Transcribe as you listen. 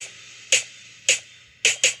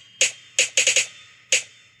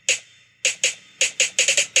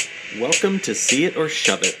Welcome to See It or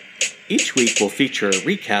Shove It. Each week we'll feature a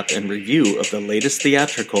recap and review of the latest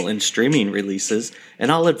theatrical and streaming releases, and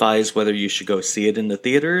I'll advise whether you should go see it in the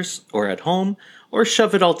theaters or at home, or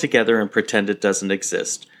shove it all together and pretend it doesn't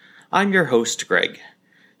exist. I'm your host, Greg,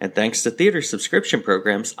 and thanks to theater subscription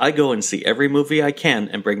programs, I go and see every movie I can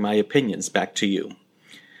and bring my opinions back to you.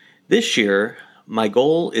 This year, my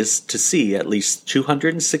goal is to see at least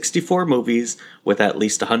 264 movies with at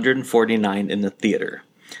least 149 in the theater.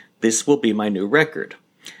 This will be my new record.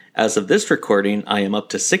 As of this recording, I am up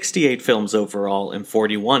to 68 films overall and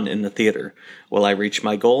 41 in the theater. Will I reach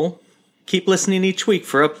my goal? Keep listening each week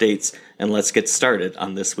for updates, and let's get started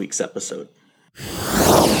on this week's episode.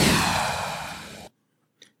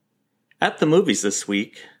 At the movies this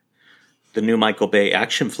week, the new Michael Bay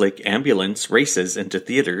action flick Ambulance races into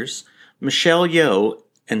theaters. Michelle Yeoh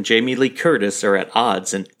and Jamie Lee Curtis are at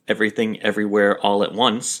odds in Everything Everywhere All at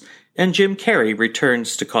Once, and Jim Carrey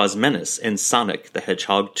returns to cause menace in Sonic the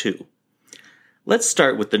Hedgehog 2. Let's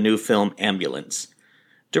start with the new film Ambulance.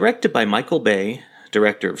 Directed by Michael Bay,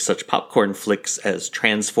 director of such popcorn flicks as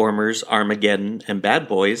Transformers, Armageddon, and Bad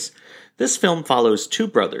Boys, this film follows two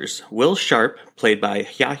brothers, Will Sharp, played by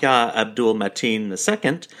Yahya Abdul-Mateen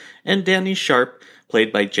II, and Danny Sharp,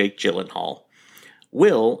 played by Jake Gyllenhaal.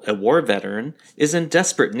 Will, a war veteran, is in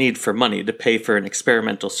desperate need for money to pay for an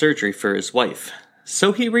experimental surgery for his wife.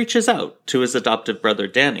 So he reaches out to his adoptive brother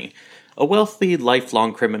Danny, a wealthy,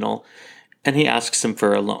 lifelong criminal, and he asks him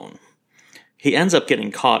for a loan. He ends up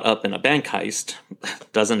getting caught up in a bank heist,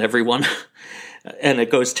 doesn't everyone? And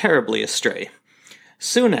it goes terribly astray.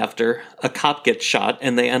 Soon after, a cop gets shot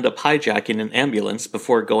and they end up hijacking an ambulance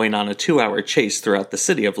before going on a 2-hour chase throughout the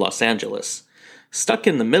city of Los Angeles. Stuck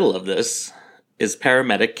in the middle of this is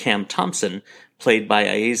paramedic Cam Thompson, played by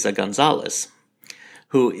Aiza Gonzalez,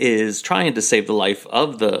 who is trying to save the life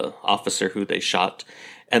of the officer who they shot,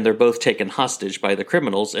 and they're both taken hostage by the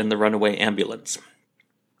criminals in the runaway ambulance.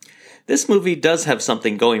 This movie does have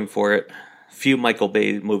something going for it few Michael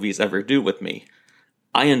Bay movies ever do with me.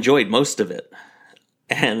 I enjoyed most of it,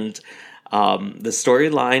 and the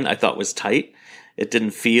storyline I thought was tight. It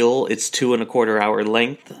didn't feel its 2.25 hour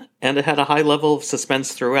length, and it had a high level of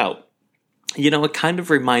suspense throughout. You know, it kind of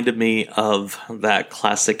reminded me of that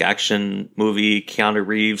classic action movie, Keanu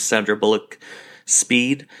Reeves, Sandra Bullock,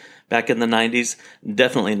 Speed, back in the 90s.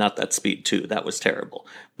 Definitely not that Speed 2, that was terrible.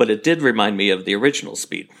 But it did remind me of the original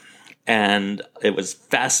Speed. And it was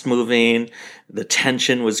fast-moving, the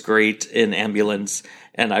tension was great in Ambulance,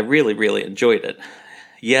 and I really, really enjoyed it.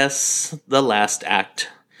 Yes, the last act,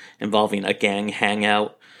 involving a gang a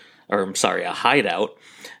hideout,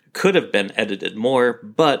 could have been edited more,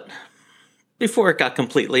 but before it got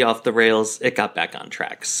completely off the rails, it got back on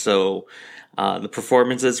track. So the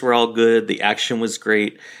performances were all good, the action was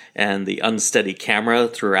great, and the unsteady camera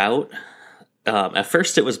throughout. At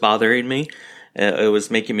first it was bothering me. It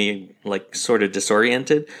was making me sort of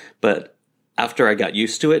disoriented, but after I got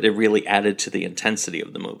used to it, it really added to the intensity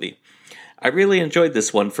of the movie. I really enjoyed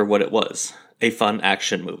this one for what it was, a fun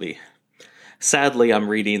action movie. Sadly, I'm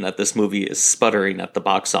reading that this movie is sputtering at the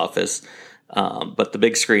box office, but the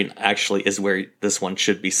big screen actually is where this one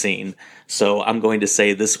should be seen. So I'm going to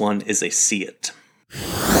say this one is a see it.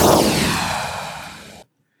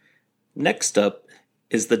 Next up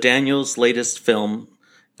is the Daniels' latest film,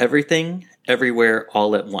 Everything, Everywhere,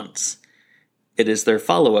 All at Once. It is their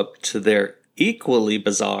follow-up to their equally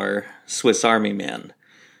bizarre Swiss Army Man.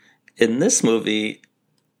 In this movie,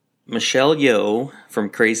 Michelle Yeoh from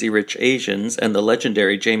Crazy Rich Asians and the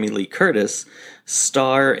legendary Jamie Lee Curtis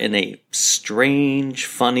star in a strange,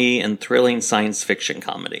 funny, and thrilling science fiction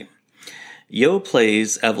comedy. Yeoh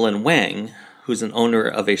plays Evelyn Wang, who's an owner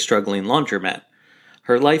of a struggling laundromat.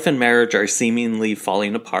 Her life and marriage are seemingly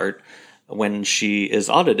falling apart when she is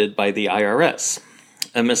audited by the IRS.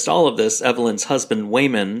 Amidst all of this, Evelyn's husband,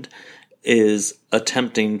 Waymond, is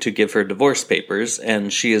attempting to give her divorce papers,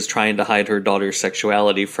 and she is trying to hide her daughter's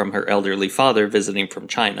sexuality from her elderly father visiting from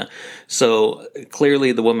China. So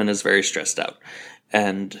clearly the woman is very stressed out,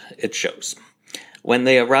 and it shows. When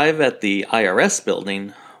they arrive at the IRS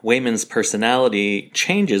building, Waymond's personality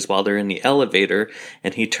changes while they're in the elevator,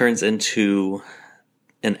 and he turns into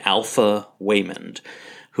an alpha Waymond,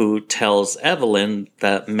 who tells Evelyn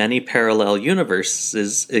that many parallel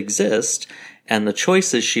universes exist, and the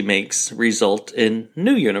choices she makes result in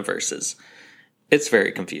new universes. It's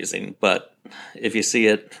very confusing, but if you see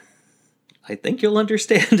it, I think you'll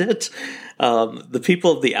understand it. The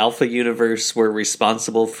people of the Alpha universe were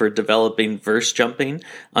responsible for developing verse jumping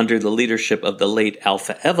under the leadership of the late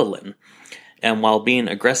Alpha Evelyn. And while being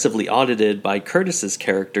aggressively audited by Curtis's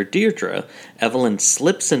character Deirdre, Evelyn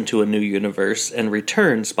slips into a new universe and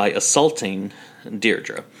returns by assaulting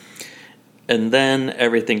Deirdre. And then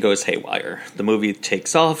everything goes haywire. The movie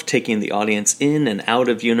takes off, taking the audience in and out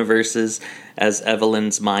of universes as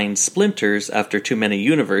Evelyn's mind splinters after too many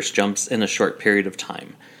universe jumps in a short period of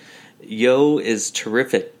time. Yo is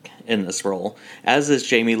terrific in this role, as is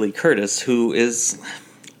Jamie Lee Curtis, who is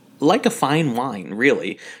like a fine wine,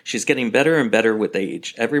 really. She's getting better and better with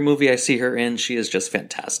age. Every movie I see her in, she is just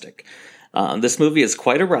fantastic. This movie is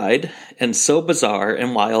quite a ride, and so bizarre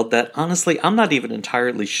and wild that, honestly, I'm not even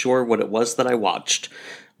entirely sure what it was that I watched,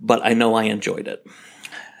 but I know I enjoyed it.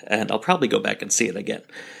 And I'll probably go back and see it again.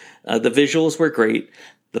 The visuals were great,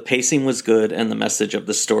 the pacing was good, and the message of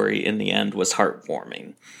the story in the end was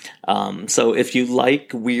heartwarming. So if you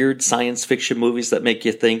like weird science fiction movies that make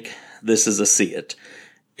you think, this is a see it.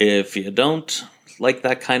 If you don't like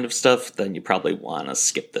that kind of stuff, then you probably want to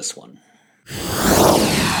skip this one.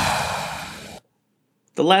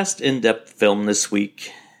 The last in-depth film this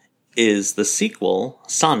week is the sequel,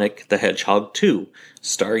 Sonic the Hedgehog 2,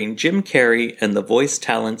 starring Jim Carrey and the voice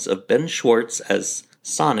talents of Ben Schwartz as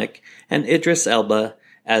Sonic and Idris Elba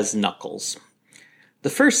as Knuckles. The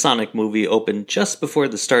first Sonic movie opened just before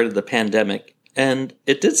the start of the pandemic, and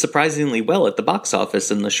it did surprisingly well at the box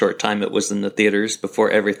office in the short time it was in the theaters before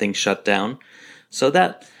everything shut down, so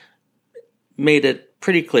that made it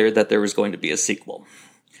pretty clear that there was going to be a sequel.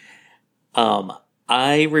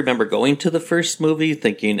 I remember going to the first movie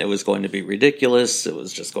thinking it was going to be ridiculous, it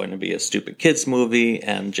was just going to be a stupid kids movie,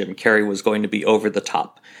 and Jim Carrey was going to be over the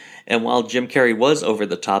top. And while Jim Carrey was over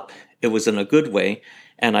the top, it was in a good way,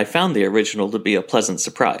 and I found the original to be a pleasant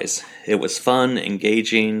surprise. It was fun,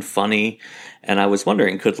 engaging, funny, and I was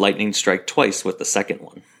wondering, could lightning strike twice with the second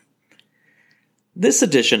one? This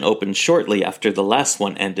edition opened shortly after the last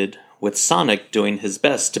one ended, with Sonic doing his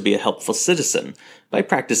best to be a helpful citizen by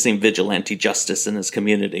practicing vigilante justice in his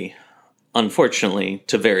community, unfortunately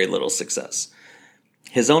to very little success.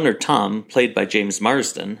 His owner Tom, played by James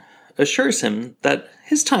Marsden, assures him that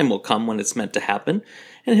his time will come when it's meant to happen,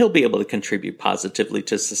 and he'll be able to contribute positively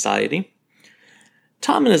to society.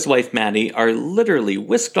 Tom and his wife Maddie are literally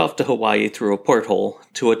whisked off to Hawaii through a porthole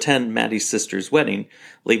to attend Maddie's sister's wedding,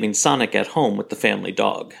 leaving Sonic at home with the family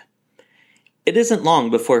dog. It isn't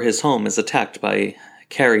long before his home is attacked by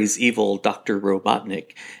Carrie's evil Dr.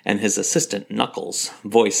 Robotnik and his assistant Knuckles,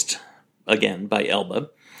 voiced again by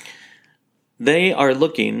Elba. They are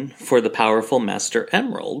looking for the powerful Master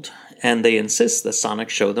Emerald, and they insist that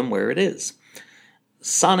Sonic show them where it is.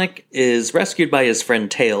 Sonic is rescued by his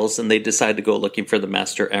friend Tails, and they decide to go looking for the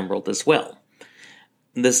Master Emerald as well.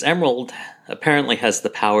 This emerald apparently has the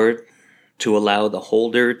power to allow the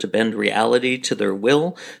holder to bend reality to their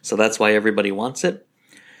will, so that's why everybody wants it.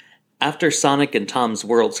 After Sonic and Tom's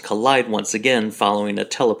worlds collide once again following a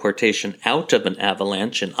teleportation out of an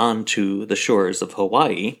avalanche and onto the shores of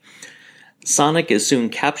Hawaii, Sonic is soon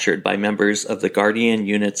captured by members of the Guardian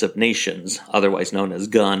Units of Nations, otherwise known as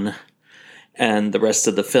GUN, and the rest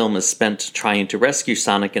of the film is spent trying to rescue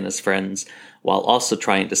Sonic and his friends, while also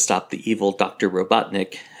trying to stop the evil Dr.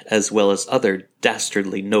 Robotnik, as well as other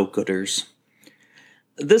dastardly no-gooders.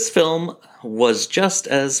 This film was just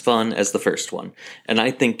as fun as the first one, and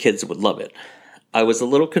I think kids would love it. I was a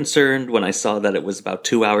little concerned when I saw that it was about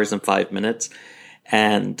 2 hours and 5 minutes,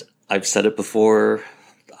 and I've said it before,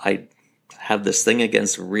 I have this thing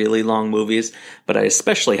against really long movies, but I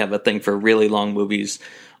especially have a thing for really long movies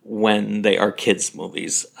when they are kids'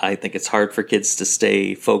 movies. I think it's hard for kids to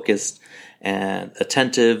stay focused and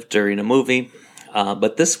attentive during a movie.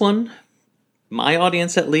 But this one, my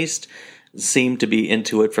audience at least, seemed to be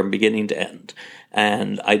into it from beginning to end.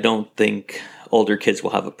 And I don't think older kids will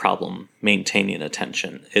have a problem maintaining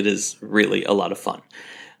attention. It is really a lot of fun.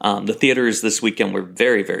 The theaters this weekend were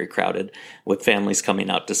very, very crowded, with families coming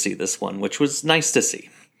out to see this one, which was nice to see.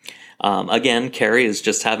 Again, Carrey is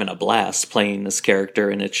just having a blast playing this character,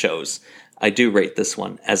 and it shows. I do rate this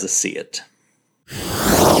one as a see it.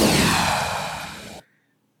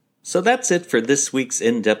 So that's it for this week's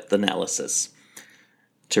in-depth analysis.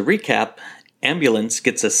 To recap, Ambulance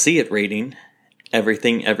gets a see it rating,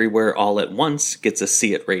 Everything Everywhere All at Once gets a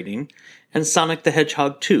see it rating, and Sonic the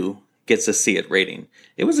Hedgehog 2 gets a see it rating.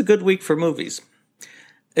 It was a good week for movies.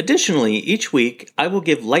 Additionally, each week I will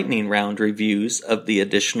give lightning round reviews of the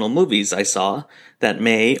additional movies I saw that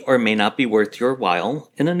may or may not be worth your while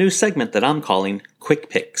in a new segment that I'm calling Quick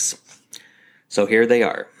Picks. So here they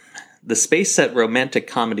are. The space-set romantic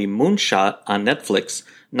comedy Moonshot on Netflix,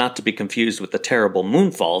 not to be confused with the terrible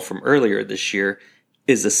Moonfall from earlier this year,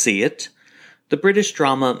 is a see it. The British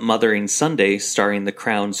drama Mothering Sunday, starring The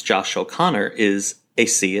Crown's Josh O'Connor, is a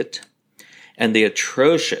see it, and the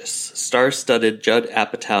atrocious, star-studded Judd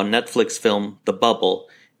Apatow Netflix film The Bubble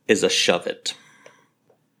is a shove it.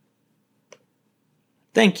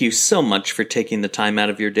 Thank you so much for taking the time out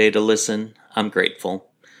of your day to listen. I'm grateful.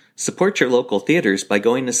 Support your local theaters by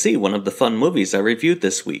going to see one of the fun movies I reviewed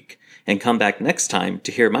this week, and come back next time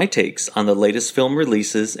to hear my takes on the latest film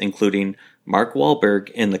releases, including Mark Wahlberg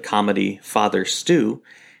in the comedy Father Stew,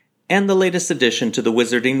 and the latest addition to the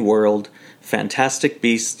Wizarding World, Fantastic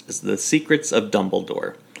Beasts: The Secrets of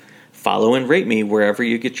Dumbledore. Follow and rate me wherever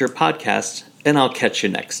you get your podcast, and I'll catch you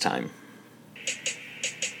next time.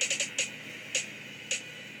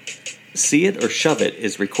 See It or Shove It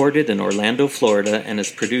is recorded in Orlando, Florida, and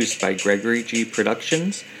is produced by Gregory G.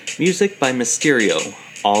 Productions. Music by Mysterio.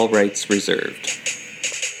 All rights reserved.